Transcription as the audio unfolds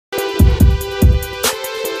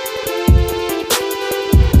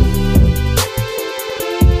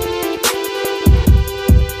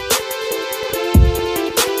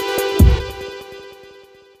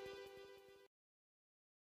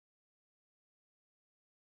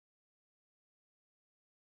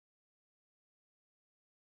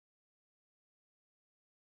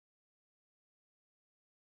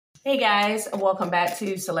Hey guys, welcome back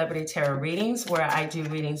to Celebrity Tarot Readings, where I do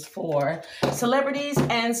readings for celebrities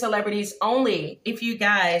and celebrities only. If you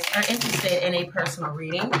guys are interested in a personal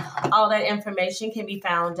reading, all that information can be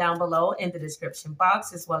found down below in the description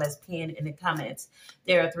box as well as pinned in the comments.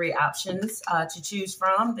 There are three options to choose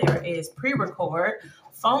from. There is pre-record,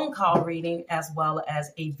 phone call reading, as well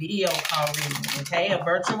as a video call reading, okay? A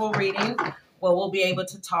virtual reading where we'll be able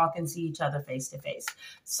to talk and see each other face to face.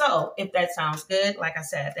 So if that sounds good, like I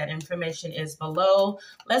said, that information is below.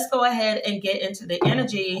 Let's go ahead and get into the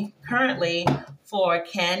energy currently for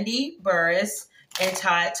Kandi Burruss and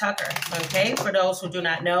Todd Tucker. Okay, for those who do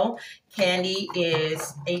not know, Kandi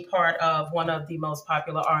is a part of one of the most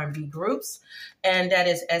popular R&B groups, and that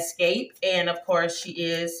is Escape. And of course, she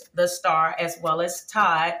is the star as well as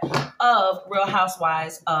Todd of Real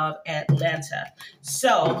Housewives of Atlanta.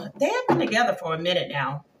 So they have been together for a minute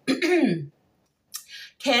now.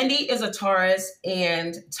 Kandi is a Taurus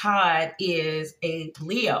and Todd is a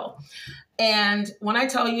Leo. And when I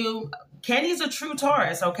tell you, Kandi is a true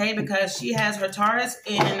Taurus, okay, because she has her Taurus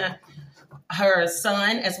in her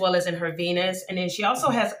sun as well as in her Venus. And then she also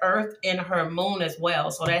has Earth in her moon as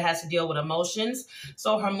well. So that has to deal with emotions.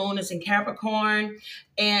 So her moon is in Capricorn.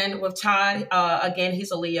 And with Todd, again,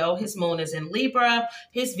 he's a Leo. His moon is in Libra.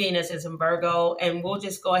 His Venus is in Virgo. And we'll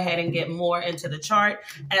just go ahead and get more into the chart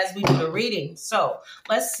as we do the reading. So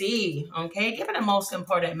let's see, okay, give it the most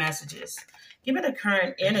important messages. Give it the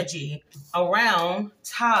current energy around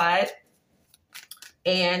Todd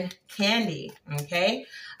and Kandi, okay?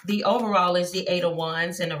 The overall is the Eight of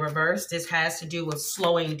Wands in the reverse. This has to do with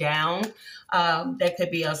slowing down. There could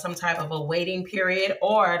be some type of a waiting period,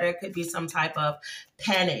 or there could be some type of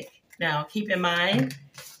panic. Now, keep in mind,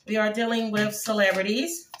 we are dealing with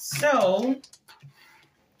celebrities. So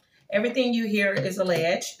everything you hear is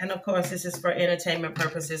alleged. And of course, this is for entertainment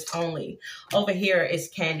purposes only. Over here is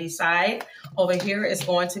Kandi's side. Over here is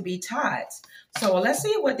going to be Todd's. So let's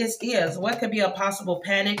see what this is. What could be a possible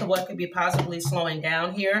panic? What could be possibly slowing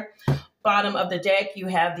down here? Bottom of the deck, you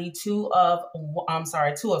have the two of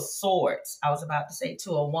swords. I was about to say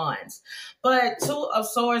two of wands. But two of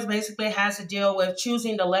swords basically has to deal with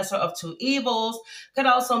choosing the lesser of two evils. Could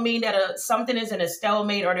also mean that something is in a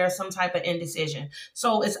stalemate or there's some type of indecision.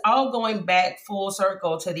 So it's all going back full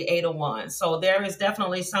circle to the Eight of Wands. So there is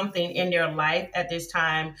definitely something in their life at this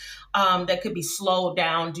time that could be slowed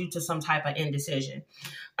down due to some type of indecision.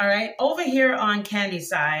 All right, over here on Kandi's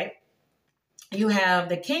side, you have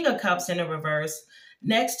the King of Cups in the reverse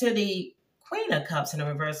next to the Queen of Cups in the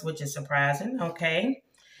reverse, which is surprising, okay?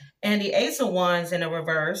 And the Ace of Wands in the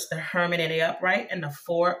reverse, the Hermit in the upright, and the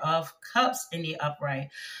Four of Cups in the upright.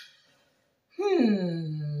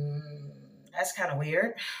 That's kind of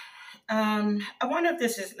weird. I wonder if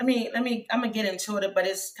this is, I'm gonna get into it, but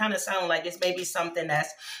it's kind of sounding like this may be something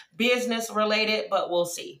that's business related, but we'll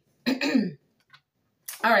see.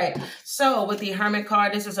 All right, so with the Hermit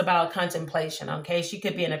card, this is about contemplation, okay? She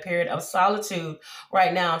could be in a period of solitude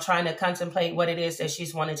right now, trying to contemplate what it is that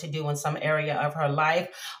she's wanted to do in some area of her life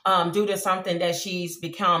due to something that she's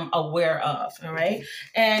become aware of, all right?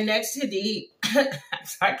 And next to the, I'm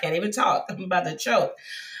sorry, I can't even talk. I'm about to choke.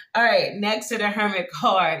 All right, next to the Hermit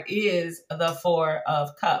card is the Four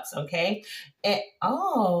of Cups, okay? And,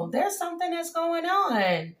 oh, there's something that's going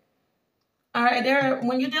on. All right,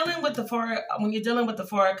 when you're dealing with the Four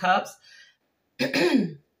of Cups,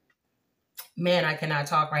 man, I cannot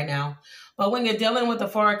talk right now. But when you're dealing with the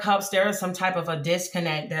Four of Cups, there is some type of a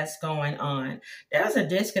disconnect that's going on. There's a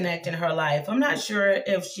disconnect in her life. I'm not sure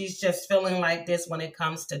if she's just feeling like this when it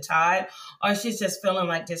comes to Todd, or she's just feeling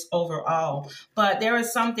like this overall. But there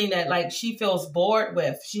is something that like she feels bored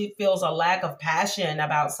with. She feels a lack of passion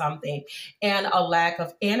about something and a lack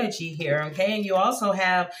of energy here, okay? And you also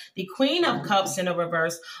have the Queen of Cups in the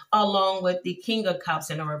reverse along with the King of Cups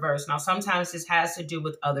in the reverse. Now, sometimes this has to do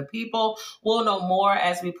with other people. We'll know more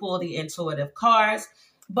as we pull the intuitive cards,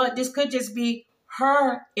 but this could just be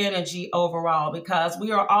her energy overall, because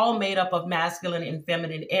we are all made up of masculine and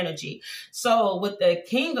feminine energy. So with the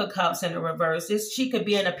King of Cups in the reverse, she could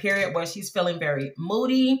be in a period where she's feeling very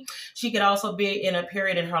moody. She could also be in a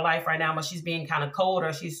period in her life right now where she's being kind of cold,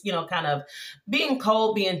 or she's, kind of being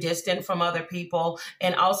cold, being distant from other people.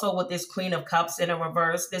 And also with this Queen of Cups in the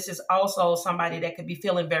reverse, this is also somebody that could be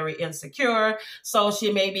feeling very insecure. So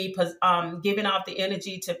she may be giving off the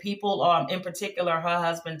energy to people, in particular her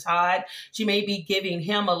husband Todd. She may be giving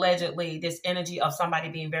him allegedly this energy of somebody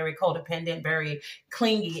being very codependent, very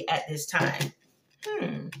clingy at this time.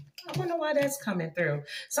 I wonder why that's coming through.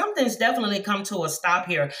 Something's definitely come to a stop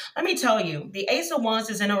here. Let me tell you, the Ace of Wands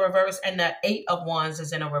is in a reverse and the Eight of Wands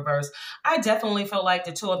is in a reverse. I definitely feel like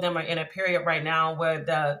the two of them are in a period right now where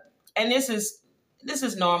the and this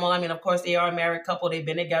is normal. I mean, of course, they are a married couple. They've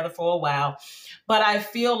been together for a while. But I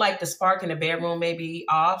feel like the spark in the bedroom may be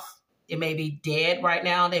off. It may be dead right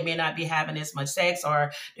now. They may not be having as much sex,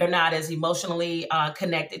 or they're not as emotionally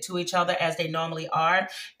connected to each other as they normally are.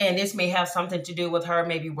 And this may have something to do with her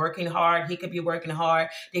maybe working hard. He could be working hard.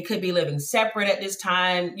 They could be living separate at this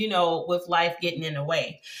time, you know, with life getting in the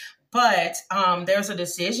way. But there's a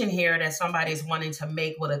decision here that somebody's wanting to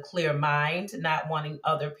make with a clear mind, not wanting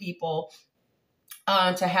other people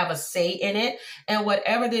to have a say in it. And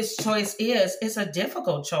whatever this choice is, it's a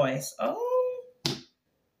difficult choice. Oh,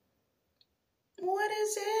 what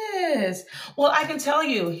is this? Well, I can tell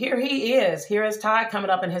you, here he is. Here is Todd coming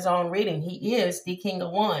up in his own reading. He is the King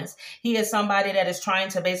of Wands. He is somebody that is trying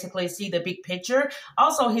to basically see the big picture.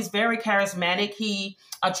 Also, he's very charismatic. He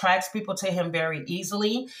attracts people to him very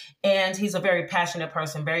easily. And he's a very passionate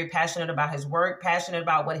person, very passionate about his work, passionate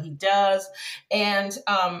about what he does. And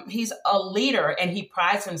he's a leader, and he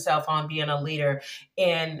prides himself on being a leader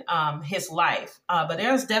in his life. But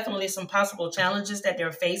there's definitely some possible challenges that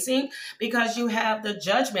they're facing, because you have the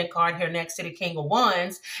Judgment card here next to the King of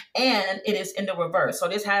Wands, and it is in the reverse. So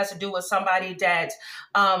this has to do with somebody that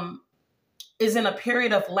is in a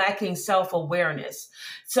period of lacking self-awareness.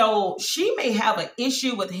 So she may have an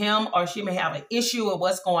issue with him, or she may have an issue with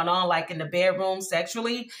what's going on, like in the bedroom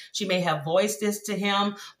sexually. She may have voiced this to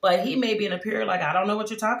him, but he may be in a period like, I don't know what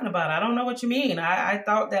you're talking about. I don't know what you mean. I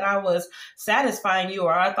thought that I was satisfying you,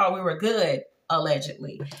 or I thought we were good,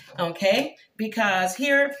 allegedly. Okay? Because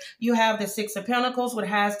here you have the Six of Pentacles, which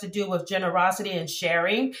has to do with generosity and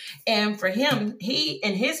sharing. And for him,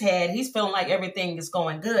 in his head, he's feeling like everything is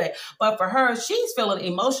going good. But for her, she's feeling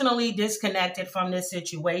emotionally disconnected from this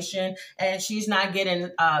situation, and she's not getting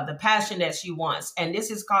the passion that she wants. And this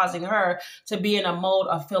is causing her to be in a mode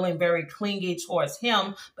of feeling very clingy towards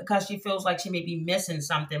him, because she feels like she may be missing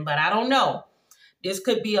something. But I don't know. This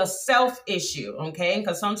could be a self issue, okay?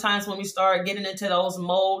 Because sometimes when we start getting into those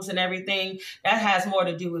molds and everything, that has more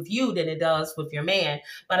to do with you than it does with your man.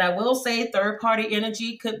 But I will say third-party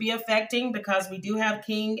energy could be affecting, because we do have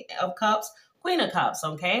King of Cups, Queen of Cups,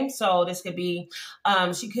 okay? So this could be,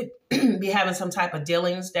 she could be having some type of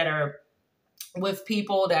dealings that are with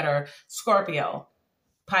people that are Scorpio,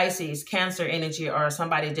 Pisces, Cancer energy, or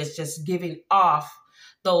somebody that's just giving off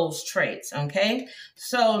those traits, okay?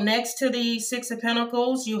 So next to the Six of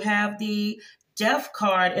Pentacles, you have the Death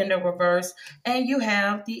card in the reverse, and you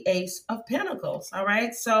have the Ace of Pentacles, all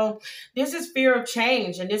right? So this is fear of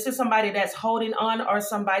change, and this is somebody that's holding on, or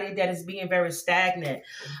somebody that is being very stagnant.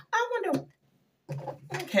 I wonder...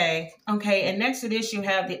 Okay. And next to this, you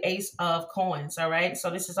have the Ace of Coins, all right? So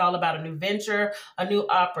this is all about a new venture, a new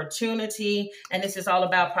opportunity, and this is all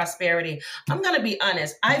about prosperity. I'm going to be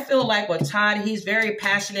honest. I feel like with Todd, he's very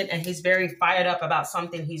passionate, and he's very fired up about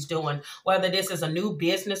something he's doing, whether this is a new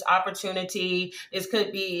business opportunity. This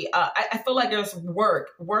could be, I feel like there's work.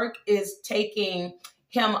 Work is taking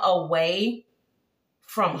him away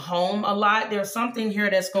from home a lot. There's something here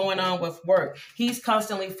that's going on with work. He's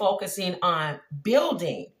constantly focusing on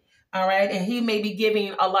building, all right? And he may be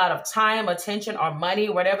giving a lot of time, attention, or money,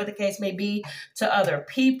 whatever the case may be, to other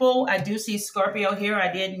people. I do see Scorpio here.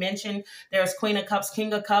 I did mention there's Queen of Cups,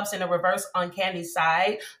 King of Cups in the reverse on Kandi's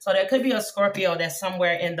side. So there could be a Scorpio that's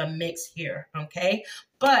somewhere in the mix here, okay?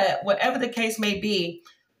 But whatever the case may be,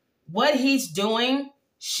 what he's doing,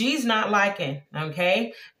 she's not liking,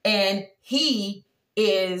 okay? And he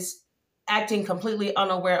is acting completely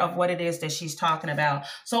unaware of what it is that she's talking about.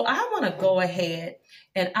 So I want to go ahead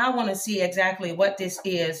and I want to see exactly what this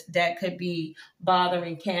is that could be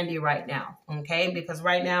bothering Kandi right now. Okay. Because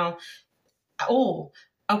right now, oh,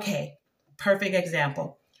 okay. Perfect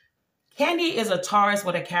example. Kandi is a Taurus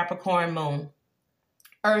with a Capricorn moon,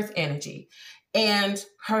 earth energy. And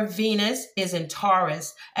her Venus is in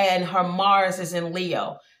Taurus and her Mars is in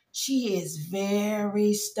Leo. She is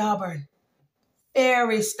very stubborn.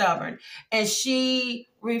 Very stubborn. And she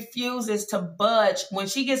refuses to budge. When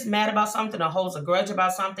she gets mad about something or holds a grudge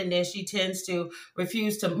about something, then she tends to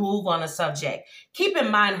refuse to move on a subject. Keep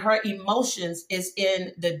in mind, her emotions is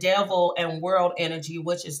in the devil and world energy,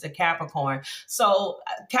 which is the Capricorn. So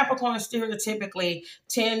Capricorn stereotypically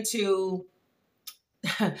tend to,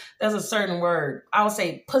 there's a certain word, I would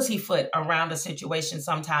say pussyfoot around the situation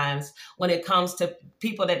sometimes when it comes to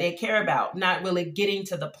people that they care about, not really getting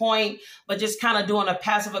to the point, but just kind of doing a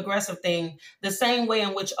passive aggressive thing the same way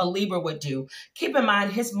in which a Libra would do. Keep in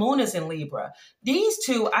mind, his moon is in Libra. These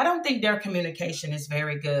two, I don't think their communication is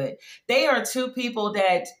very good. They are two people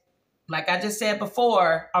that, like I just said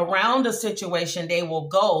before, around a situation, they will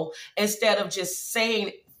go instead of just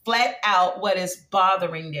saying flat out what is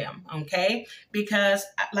bothering them, okay? Because,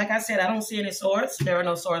 like I said, I don't see any swords. There are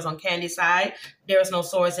no swords on Kandi's side. There's no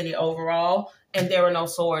swords in the overall, and there are no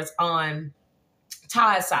swords on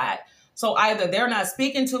Todd's side. So either they're not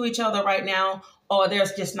speaking to each other right now, or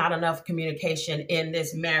there's just not enough communication in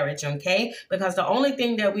this marriage, okay? Because the only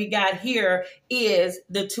thing that we got here is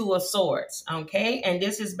the Two of Swords, okay? And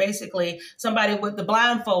this is basically somebody with the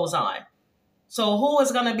blindfolds on. So who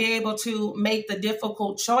is going to be able to make the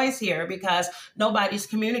difficult choice here, because nobody's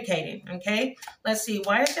communicating, okay? Let's see.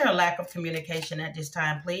 Why is there a lack of communication at this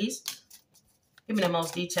time, please? Give me the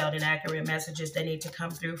most detailed and accurate messages that need to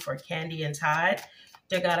come through for Kandi and Todd.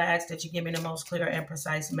 Dear God, I ask that you give me the most clear and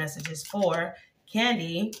precise messages for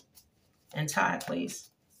Kandi and Todd, please.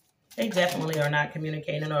 They definitely are not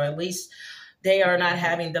communicating, or at least they are not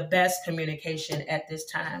having the best communication at this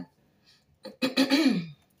time.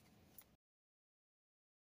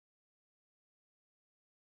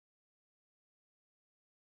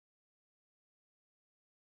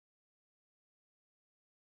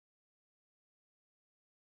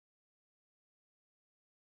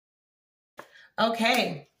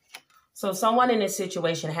 Okay, so someone in this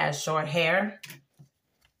situation has short hair.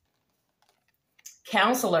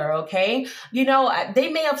 Counselor, okay? You know, they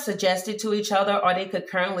may have suggested to each other, or they could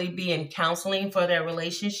currently be in counseling for their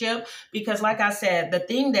relationship, because like I said, the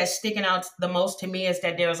thing that's sticking out the most to me is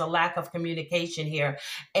that there's a lack of communication here.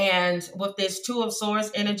 And with this Two of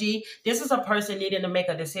Swords energy, this is a person needing to make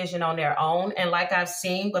a decision on their own. And like I've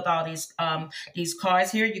seen with all these cards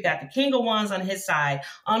here, you got the King of Wands on his side.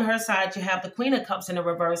 On her side, you have the Queen of Cups in the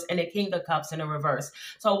reverse and the King of Cups in the reverse.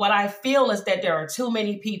 So what I feel is that there are too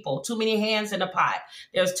many people, too many hands in the pot.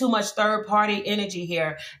 There's too much third-party energy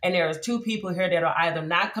here, and there are two people here that are either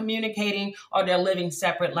not communicating or they're living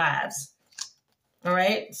separate lives. All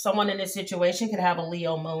right? Someone in this situation could have a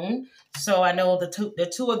Leo moon. So I know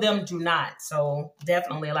the two of them do not. So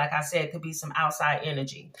definitely, like I said, could be some outside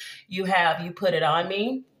energy. You put it on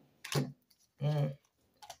me.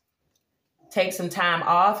 Take some time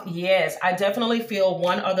off. Yes, I definitely feel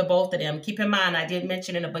one or the both of them. Keep in mind, I did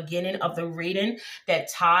mention in the beginning of the reading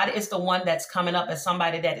that Todd is the one that's coming up as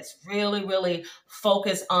somebody that is really, really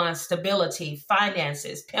focused on stability,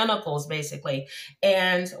 finances, pentacles, basically.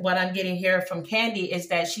 And what I'm getting here from Kandi is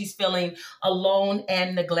that she's feeling alone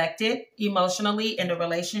and neglected emotionally in the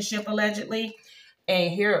relationship, allegedly.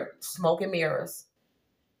 And here, smoke and mirrors.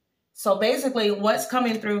 So basically what's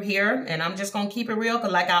coming through here, and I'm just going to keep it real,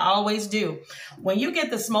 because like I always do, when you get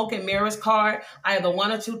the smoke and mirrors card, either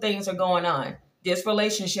one or two things are going on. This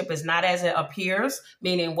relationship is not as it appears,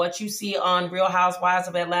 meaning what you see on Real Housewives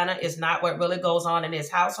of Atlanta is not what really goes on in this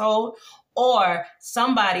household, or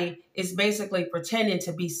somebody is basically pretending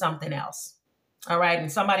to be something else. All right.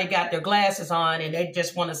 And somebody got their glasses on and they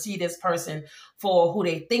just want to see this person for who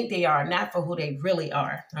they think they are, not for who they really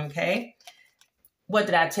are. Okay. What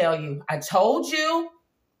did I tell you? I told you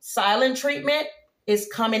silent treatment is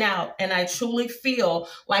coming out, and I truly feel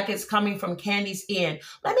like it's coming from Kandi's end.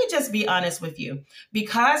 Let me just be honest with you.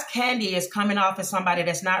 Because Kandi is coming off as somebody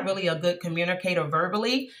that's not really a good communicator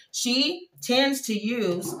verbally, she tends to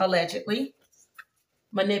use, allegedly,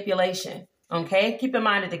 manipulation. Okay, keep in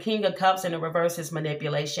mind that the King of Cups in the reverse is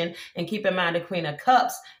manipulation, and keep in mind the Queen of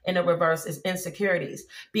Cups in the reverse is insecurities.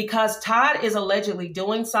 Because Todd is allegedly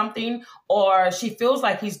doing something, or she feels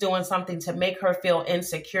like he's doing something to make her feel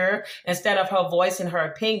insecure. Instead of her voicing her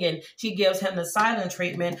opinion, she gives him the silent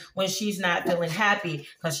treatment when she's not feeling happy,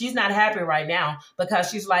 because she's not happy right now, because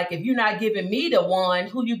she's like, if you're not giving me the one,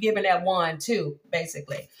 who you giving that one to,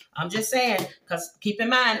 basically. I'm just saying, because keep in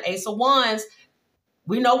mind, Ace of Wands,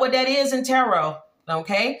 we know what that is in tarot,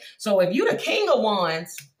 okay? So if you the King of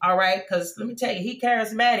Wands, all right, because let me tell you, he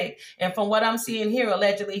charismatic. And from what I'm seeing here,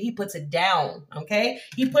 allegedly, he puts it down, okay?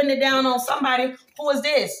 He putting it down on somebody. Who is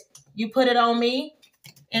this? You put it on me?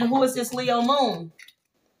 And who is this Leo moon?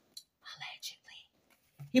 Allegedly.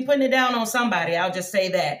 He putting it down on somebody. I'll just say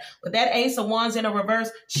that. With that Ace of Wands in a reverse,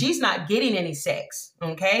 she's not getting any sex,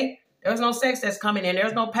 okay? There's no sex that's coming in.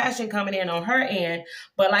 There's no passion coming in on her end.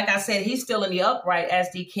 But like I said, he's still in the upright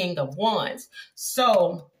as the King of Wands.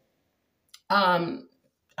 So I'm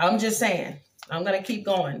just saying, I'm going to keep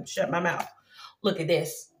going. Shut my mouth. Look at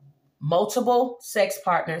this. Multiple sex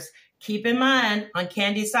partners. Keep in mind, on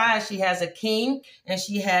Kandi's side, she has a King and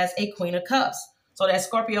she has a Queen of Cups. So that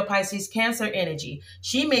Scorpio, Pisces, Cancer energy.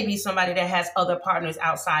 She may be somebody that has other partners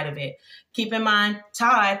outside of it. Keep in mind,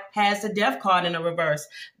 Todd has the death card in the reverse.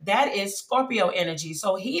 That is Scorpio energy.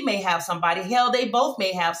 So he may have somebody. Hell, they both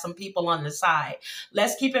may have some people on the side.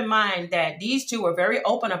 Let's keep in mind that these two are very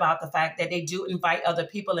open about the fact that they do invite other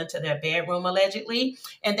people into their bedroom, allegedly,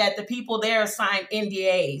 and that the people there sign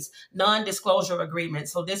NDAs, non-disclosure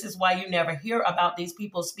agreements. So this is why you never hear about these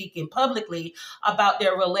people speaking publicly about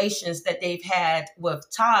their relations that they've had with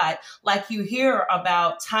Todd, like you hear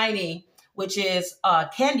about Tiny, which is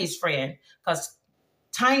Kandi's friend, because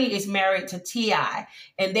Tiny is married to T.I.,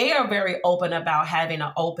 and they are very open about having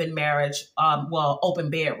an open marriage, open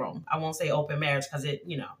bedroom. I won't say open marriage because it,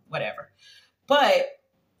 whatever. But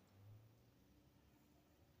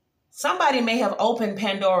somebody may have opened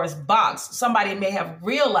Pandora's box. Somebody may have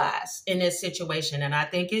realized in this situation, and I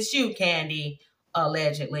think it's you, Kandi,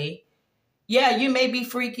 allegedly. Yeah, you may be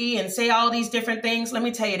freaky and say all these different things. Let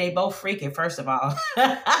me tell you, they both freaky, first of all.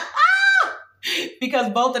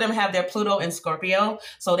 Because both of them have their Pluto in Scorpio.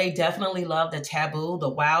 So they definitely love the taboo, the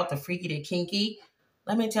wild, the freaky, the kinky.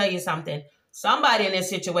 Let me tell you something. Somebody in this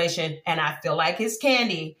situation, and I feel like it's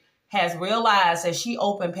Kandi, has realized that she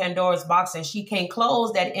opened Pandora's box and she can't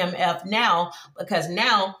close that MF now, because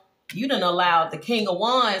now you done allowed the King of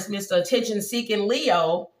Wands, Mr. Attention-seeking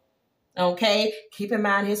Leo, okay? Keep in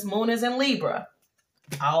mind his moon is in Libra.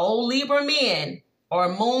 All Libra men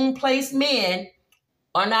or moon-placed men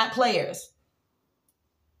are not players.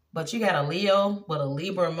 But you got a Leo with a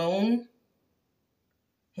Libra moon.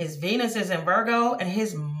 His Venus is in Virgo and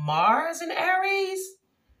his Mars in Aries.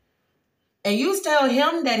 And you tell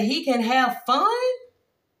him that he can have fun?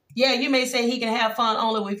 Yeah, you may say he can have fun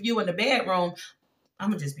only with you in the bedroom. I'm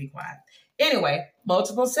going to just be quiet. Anyway,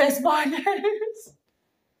 multiple sex partners.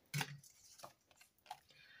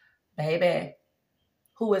 Baby,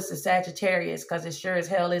 who is the Sagittarius? Because it sure as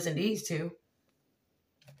hell isn't these two.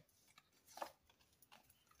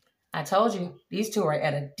 I told you, these two are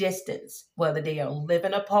at a distance. Whether they are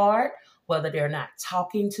living apart, whether they're not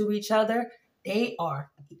talking to each other, they are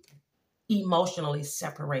emotionally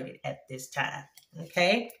separated at this time,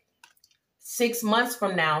 okay? 6 months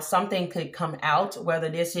from now, something could come out, whether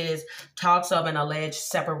this is talks of an alleged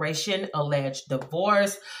separation, alleged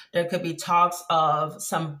divorce. There could be talks of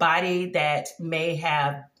somebody that may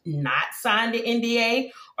have not signed an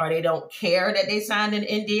NDA, or they don't care that they signed an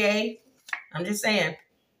NDA. I'm just saying.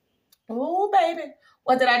 Oh, baby.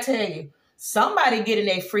 What did I tell you? Somebody getting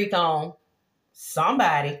a freak on.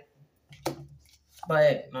 Somebody.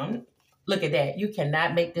 But look at that. You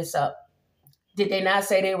cannot make this up. Did they not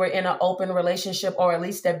say they were in an open relationship, or at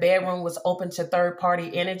least their bedroom was open to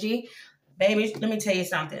third-party energy? Baby, let me tell you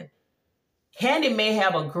something. Kandi may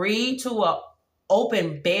have agreed to an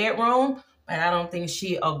open bedroom, but I don't think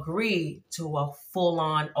she agreed to a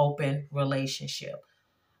full-on open relationship.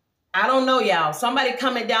 I don't know, y'all. Somebody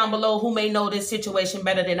comment down below who may know this situation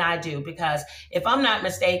better than I do, because if I'm not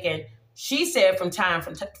mistaken, she said from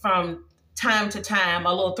time to time,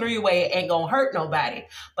 a little three-way ain't gonna hurt nobody.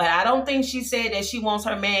 But I don't think she said that she wants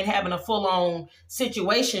her man having a full-on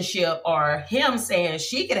situationship, or him saying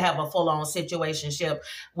she could have a full-on situationship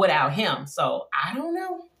without him. So I don't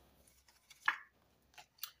know.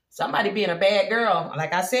 Somebody being a bad girl.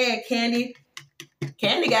 Like I said, Kandi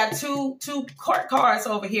got two court cards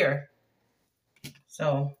over here.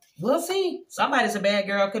 So we'll see. Somebody's a bad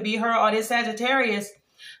girl. Could be her or this Sagittarius.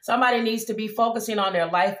 Somebody needs to be focusing on their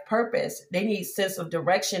life purpose. They need sense of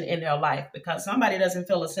direction in their life, because somebody doesn't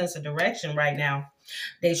feel a sense of direction right now.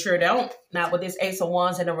 They sure don't. Not with this Ace of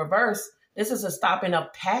Wands in the reverse. This is a stopping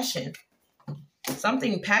of passion.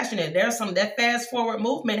 Something passionate. That fast forward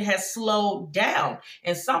movement has slowed down,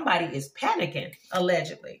 and somebody is panicking,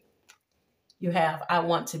 allegedly. You have, I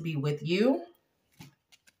want to be with you.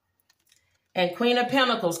 And Queen of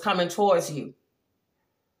Pentacles coming towards you.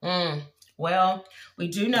 Well, we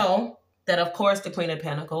do know that, of course, the Queen of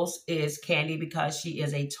Pentacles is Kandi, because she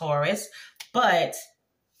is a Taurus. But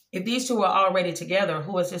if these two are already together,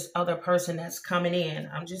 who is this other person that's coming in?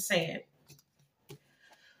 I'm just saying.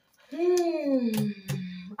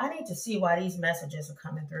 I need to see why these messages are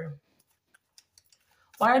coming through.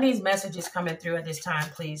 Why are these messages coming through at this time,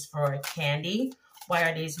 please, for Kandi? Why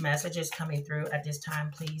are these messages coming through at this time,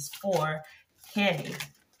 please, for Kandi?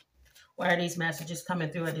 Why are these messages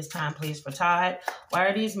coming through at this time, please, for Todd? Why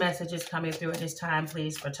are these messages coming through at this time,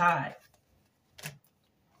 please, for Todd?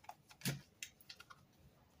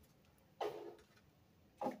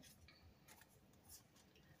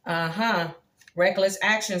 Reckless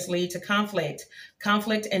actions lead to conflict.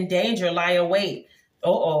 Conflict and danger lie await.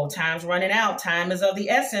 Time's running out. Time is of the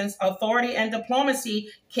essence. Authority and diplomacy.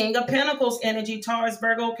 King of Pentacles energy. Taurus,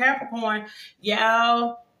 Virgo, Capricorn.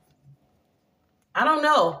 Y'all, I don't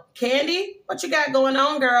know. Kandi, what you got going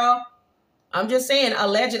on, girl? I'm just saying,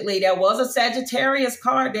 allegedly, there was a Sagittarius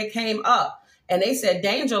card that came up, and they said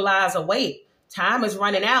danger lies await. Time is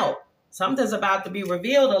running out. Something's about to be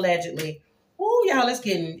revealed, allegedly. Ooh, y'all, it's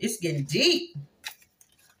getting deep.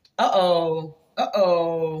 Uh-oh.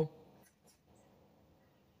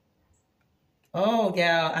 Oh,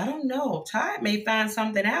 y'all, I don't know. Tide may find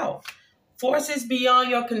something out. Forces beyond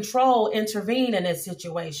your control intervene in this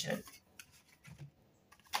situation.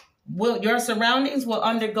 Your surroundings will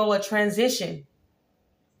undergo a transition.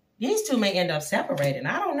 These two may end up separating.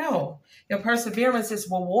 I don't know. Your perseverance is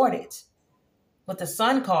rewarded. With the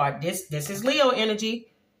Sun card, this is Leo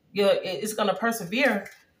energy. It's going to persevere.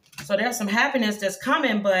 So there's some happiness that's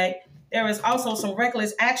coming, but there is also some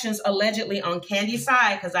reckless actions allegedly on Kandi's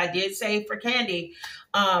side, because I did say for Kandi,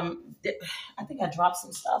 I think I dropped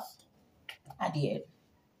some stuff. I did.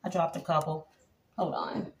 I dropped a couple. Hold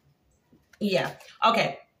on. Yeah.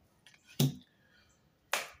 Okay.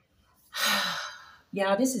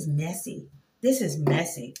 Y'all, this is messy.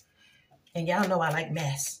 And y'all know I like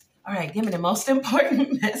mess. All right, give me the most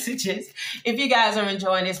important messages. If you guys are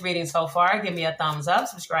enjoying this reading so far, give me a thumbs up.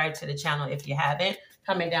 Subscribe to the channel if you haven't.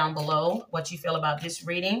 Comment down below what you feel about this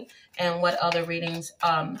reading and what other readings,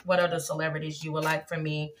 what other celebrities you would like for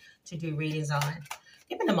me to do readings on.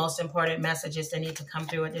 Give me the most important messages that need to come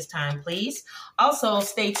through at this time, please. Also,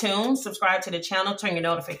 stay tuned. Subscribe to the channel. Turn your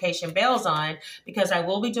notification bells on, because I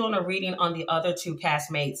will be doing a reading on the other two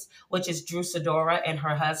castmates, which is Drew Sidora and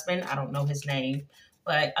her husband. I don't know his name,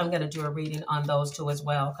 but I'm going to do a reading on those two as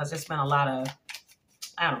well, because it's been a lot of,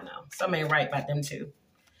 I don't know, something ain't right about them two.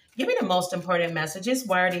 Give me the most important messages.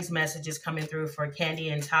 Why are these messages coming through for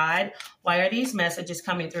Kandi and Todd? Why are these messages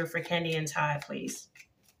coming through for Kandi and Todd, please?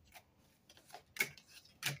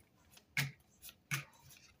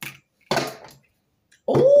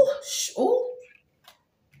 Oh,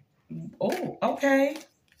 okay.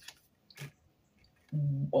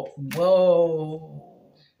 Whoa.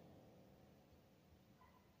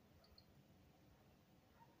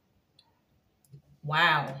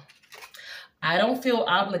 Wow. I don't feel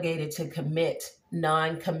obligated to commit,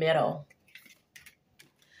 non-committal.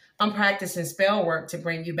 I'm practicing spell work to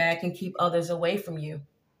bring you back and keep others away from you.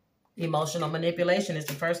 Emotional manipulation is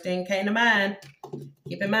the first thing came to mind.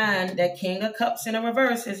 Keep in mind that King of Cups in a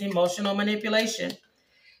reverse is emotional manipulation.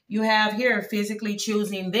 You have here physically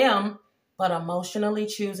choosing them, but emotionally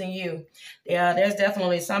choosing you. Yeah, there's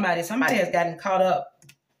definitely somebody has gotten caught up,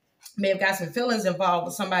 may have got some feelings involved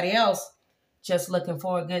with somebody else, just looking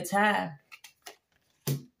for a good time.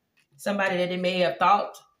 Somebody that they may have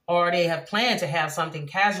thought or they have planned to have something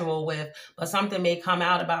casual with, but something may come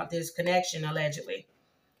out about this connection, allegedly.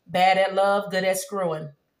 Bad at love, good at screwing.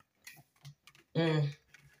 See,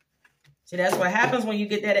 that's what happens when you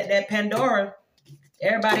get that Pandora.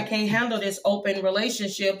 Everybody can't handle this open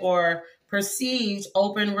relationship or perceived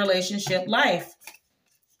open relationship life.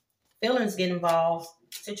 Feelings get involved.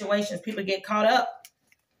 Situations, people get caught up.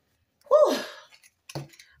 Whew.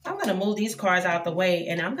 I'm going to move these cards out the way,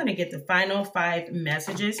 and I'm going to get the final 5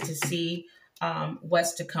 messages to see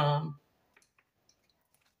what's to come.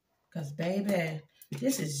 Because, baby,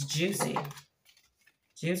 this is juicy.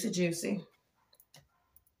 Juicy.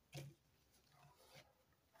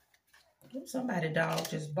 Ooh, somebody dog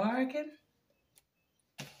just barking.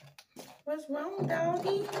 What's wrong,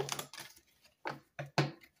 doggy?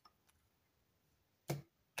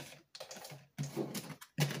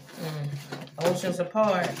 Oceans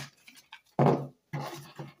apart. I'm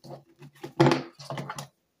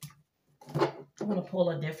going to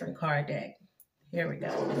pull a different card deck. Here we go.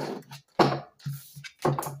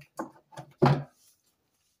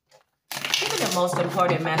 Give me the most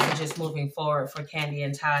important messages moving forward for Kandi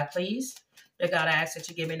and Todd, please. They got to ask that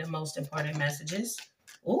you give me the most important messages.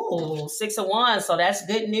 Ooh, 6 of Wands. So that's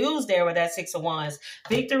good news there with that 6 of Wands.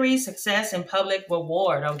 Victory, success, and public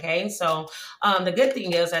reward, okay? So the good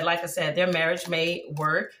thing is that, like I said, their marriage may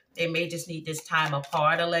work. They may just need this time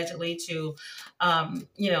apart, allegedly, to, I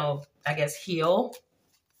guess, heal.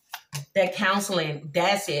 That counseling,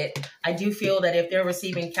 that's it. I do feel that if they're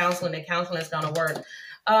receiving counseling, the counseling is going to work.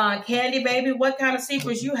 Kandi, baby, what kind of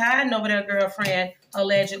secrets you hiding over there, girlfriend,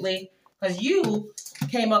 allegedly? Because you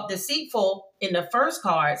came up deceitful in the first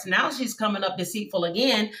cards. Now she's coming up deceitful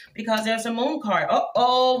again because there's a moon card.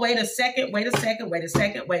 Oh, wait a second.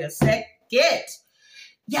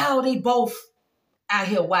 Y'all, they both out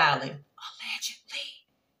here wilding. Allegedly.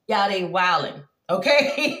 Y'all, they wilding.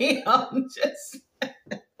 Okay?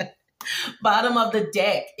 Bottom of the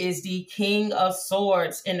deck is the King of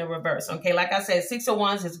Swords in the reverse. Okay, like I said, Six of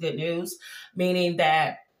Wands is good news, meaning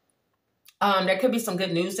that there could be some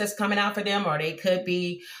good news that's coming out for them, or they could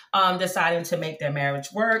be deciding to make their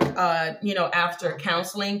marriage work. After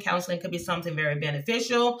counseling could be something very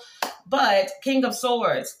beneficial. But King of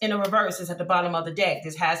Swords in the reverse is at the bottom of the deck.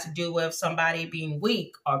 This has to do with somebody being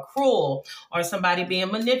weak or cruel or somebody being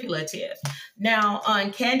manipulative. Now,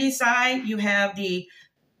 on Kandi's side, you have the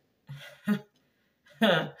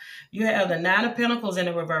Nine of Pentacles in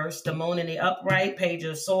the reverse, the Moon in the upright, Page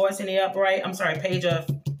of Swords in the upright. I'm sorry, Page of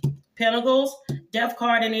Pentacles, Death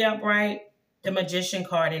card in the upright, the Magician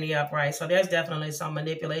card in the upright. So there's definitely some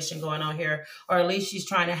manipulation going on here, or at least she's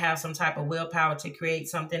trying to have some type of willpower to create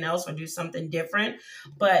something else or do something different.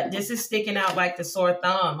 But this is sticking out like the sore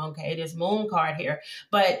thumb, okay? This Moon card here.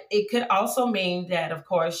 But it could also mean that, of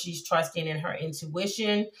course, she's trusting in her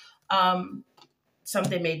intuition.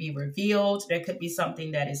 Something may be revealed. There could be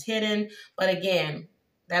something that is hidden. But again,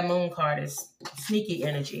 that Moon card is sneaky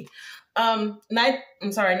energy. Nine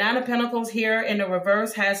of Pentacles here in the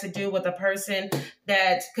reverse has to do with a person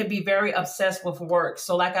that could be very obsessed with work.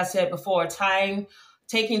 So like I said before,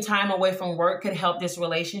 taking time away from work could help this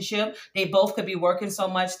relationship. They both could be working so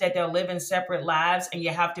much that they're living separate lives, and you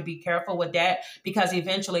have to be careful with that, because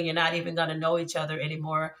eventually you're not even going to know each other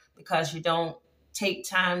anymore because you don't take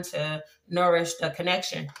time to nourish the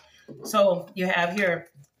connection. So you have here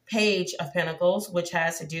Page of Pentacles, which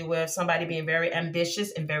has to do with somebody being very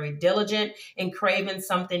ambitious and very diligent and craving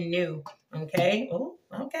something new. Okay. Oh,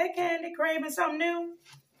 okay, Kandi, craving something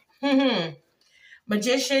new.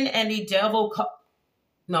 Magician and the Devil.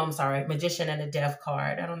 Magician and the Death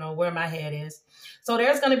card. I don't know where my head is. So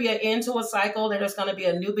there's going to be an end to a cycle. There's going to be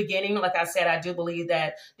a new beginning. Like I said, I do believe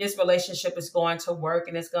that this relationship is going to work,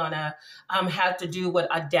 and it's going to have to do with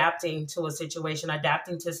adapting to a situation,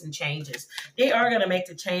 adapting to some changes. They are going to make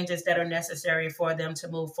the changes that are necessary for them to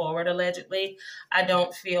move forward, allegedly. I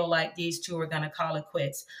don't feel like these two are going to call it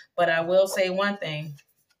quits. But I will say one thing.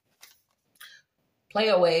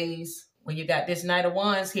 Playaways, when you got this Knight of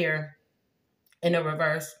Wands here in the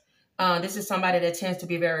reverse, this is somebody that tends to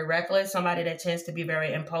be very reckless, somebody that tends to be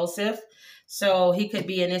very impulsive. So he could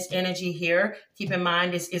be in this energy here. Keep in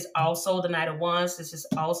mind, this is also the Knight of Wands. This is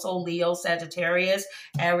also Leo, Sagittarius,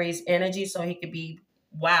 Aries energy. So he could be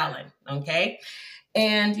wilding, okay?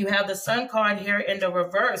 And you have the Sun card here in the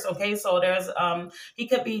reverse, okay? So there's he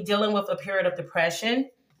could be dealing with a period of depression,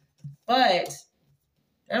 but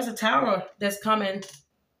there's a Tower that's coming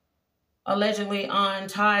allegedly on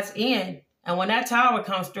Todd's end. And when that Tower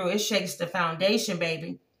comes through, it shakes the foundation,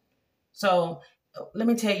 baby. So let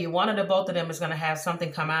me tell you, both of them is going to have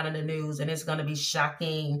something come out in the news, and it's going to be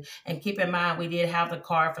shocking. And keep in mind, we did have the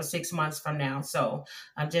card for 6 months from now. So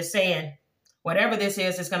I'm just saying, whatever this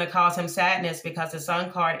is, it's going to cause him sadness, because the Sun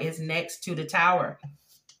card is next to the Tower.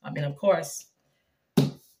 I mean, of course,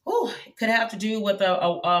 it could have to do with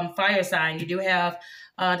a fire sign. You do have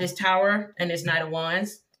this Tower and this Knight of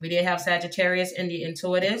Wands. We did have Sagittarius in the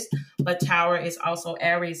intuitives, but Tower is also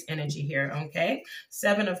Aries energy here, okay?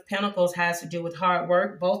 Seven of Pentacles has to do with hard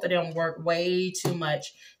work. Both of them work way too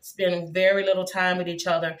much, spend very little time with each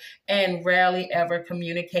other, and rarely ever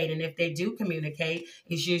communicate. And if they do communicate,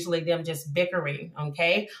 it's usually them just bickering,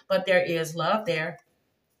 okay? But there is love there.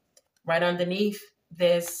 Right underneath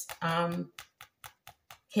this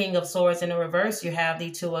King of Swords in the reverse, you have the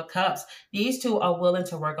Two of Cups. These two are willing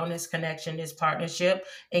to work on this connection, this partnership,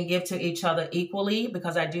 and give to each other equally,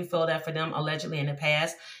 because I do feel that for them, allegedly in the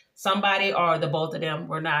past, somebody or the both of them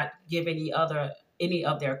were not giving the other any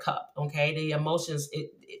of their cup, okay? The emotions,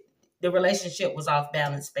 the relationship was off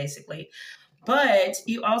balance, basically. But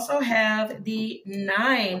you also have the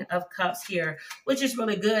Nine of Cups here, which is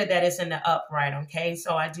really good that it's in the upright, okay?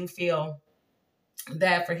 So I do feel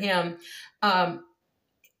that for him,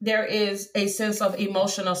 there is a sense of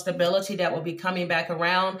emotional stability that will be coming back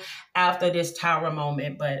around after this Tower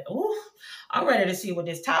moment. But I'm ready to see what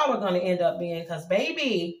this Tower going to end up being, because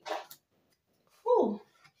baby,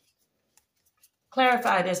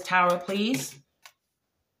 clarify this Tower, please.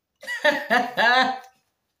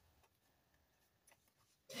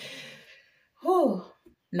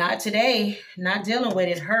 Not today. Not dealing with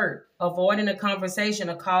it. Hurt. Avoiding a conversation,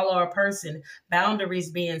 a call, or a person. Boundaries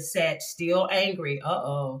being set. Still angry.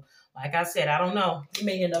 Uh-oh. Like I said, I don't know. You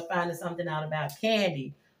may end up finding something out about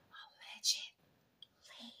Kandi. Allegedly.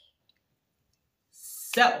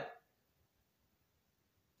 So,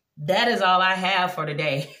 that is all I have for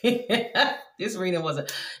today. This reading was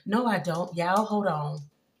No, I don't. Y'all, hold on.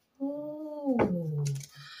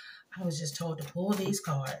 I was just told to pull these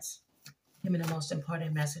cards. Give me the most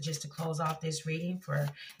important messages to close off this reading for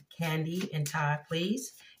Kandi and Todd,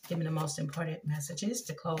 please. Give me the most important messages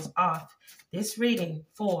to close off this reading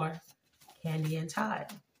for Kandi and Todd.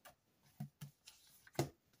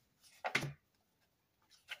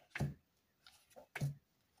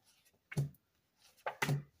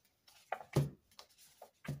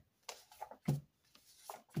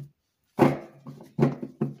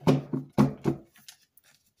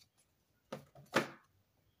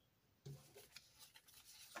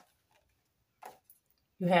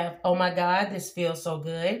 You have, oh my God, this feels so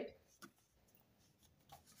good.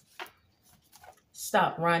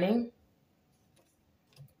 Stop running.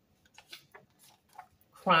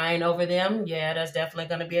 Crying over them. Yeah, that's definitely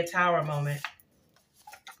going to be a tower moment.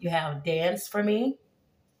 You have dance for me.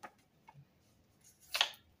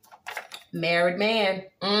 Married man.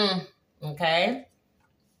 Okay.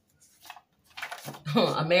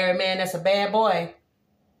 A married man that's a bad boy.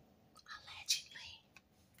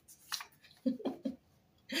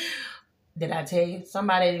 Did I tell you?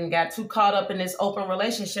 Somebody didn't got too caught up in this open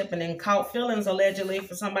relationship and then caught feelings allegedly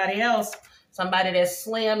for somebody else. Somebody that's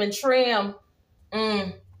slim and trim.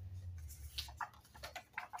 I'm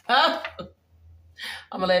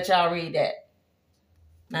going to let y'all read that.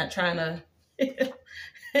 Not trying to...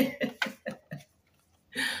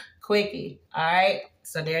 Quickie. All right.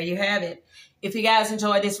 So there you have it. If you guys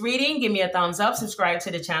enjoyed this reading, give me a thumbs up. Subscribe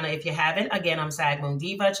to the channel if you haven't. Again, I'm Sag Moon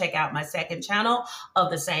Diva. Check out my second channel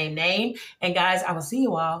of the same name. And guys, I will see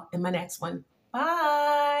you all in my next one.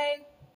 Bye.